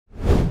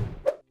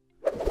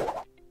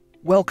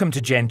Welcome to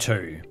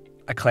Gentu,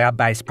 a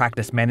cloud-based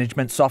practice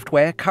management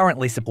software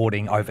currently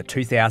supporting over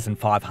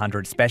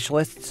 2,500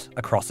 specialists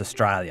across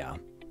Australia.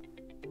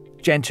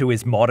 Gentu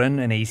is modern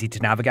and easy to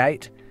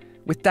navigate,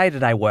 with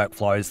day-to-day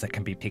workflows that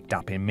can be picked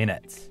up in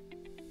minutes.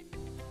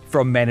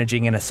 From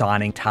managing and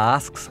assigning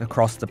tasks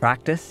across the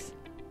practice,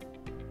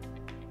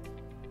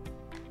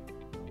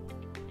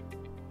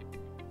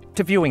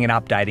 to viewing and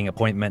updating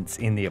appointments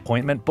in the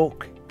appointment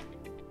book,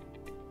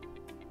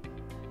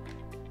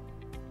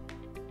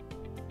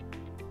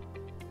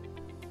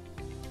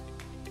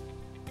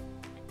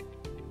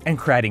 and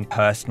creating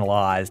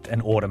personalised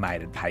and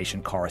automated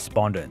patient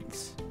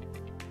correspondence.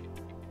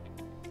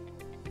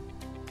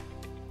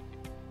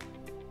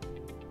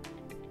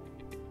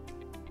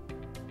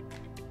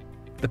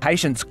 The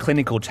Patient's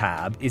Clinical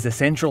tab is a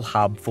central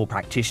hub for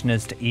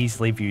practitioners to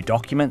easily view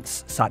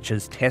documents such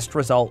as test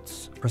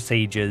results,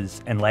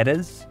 procedures and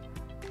letters,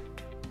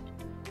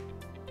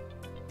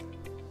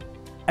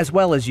 as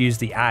well as use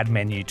the Add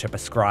menu to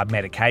prescribe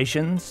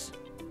medications,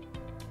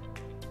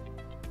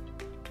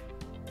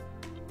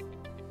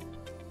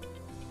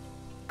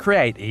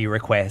 create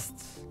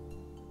e-requests,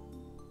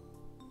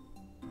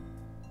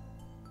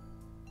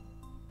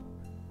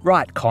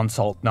 write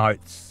consult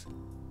notes,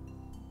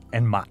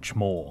 and much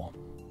more.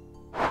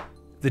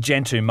 The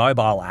Gentu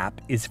mobile app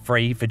is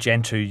free for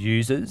Gentu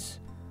users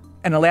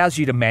and allows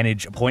you to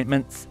manage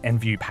appointments and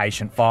view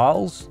patient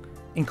files,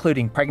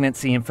 including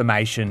pregnancy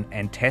information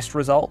and test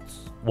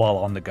results, while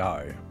on the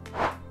go.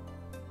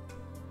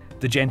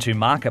 The Gentu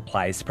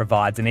Marketplace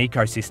provides an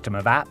ecosystem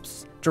of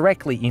apps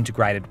directly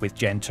integrated with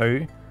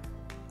Gentu,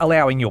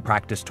 allowing your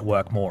practice to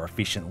work more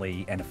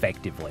efficiently and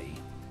effectively.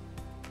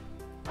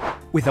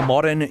 With a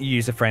modern,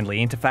 user-friendly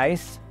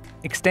interface,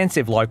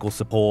 extensive local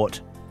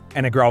support,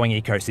 and a growing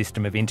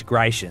ecosystem of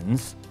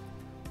integrations,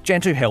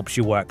 Gentu helps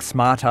you work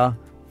smarter,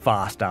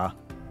 faster,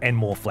 and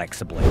more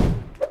flexibly.